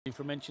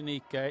From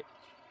Echenike.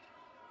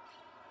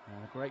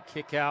 Great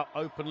kick out,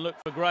 open look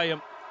for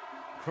Graham.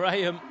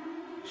 Graham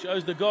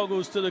shows the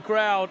goggles to the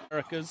crowd.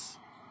 Americas.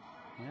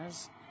 He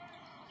has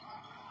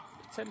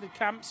attended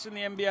camps in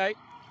the NBA.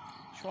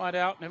 Tried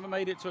out, never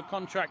made it to a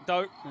contract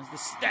though. As the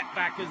step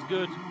back is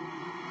good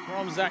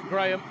from Zach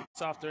Graham.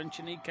 It's after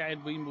Echenike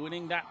had been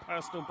winning that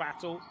personal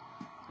battle.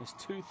 This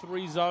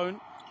 2-3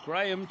 zone.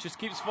 Graham just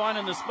keeps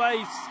finding the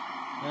space.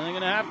 And they're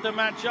going to have to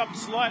match up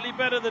slightly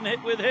better than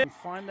hit with hit.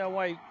 Find their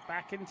way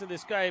back into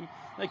this game.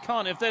 They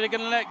can't if they're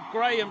going to let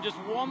Graham just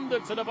wander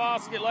to the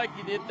basket like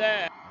he did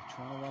there. They're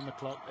trying to run the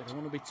clock. They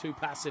don't want to be too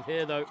passive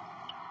here though.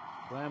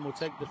 Graham will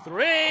take the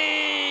three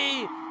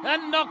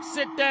and knocks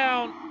it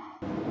down.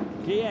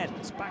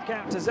 Giens back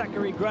out to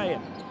Zachary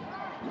Graham.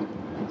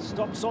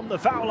 Stops on the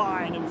foul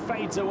line and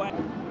fades away.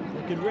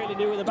 They could really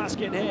do with a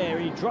basket here.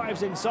 He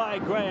drives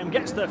inside. Graham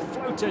gets the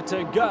floater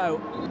to go.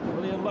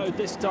 Will he unload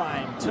this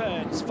time?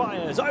 Turns,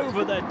 fires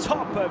over the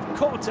top of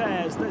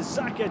Cortez. The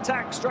Zach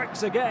attack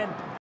strikes again.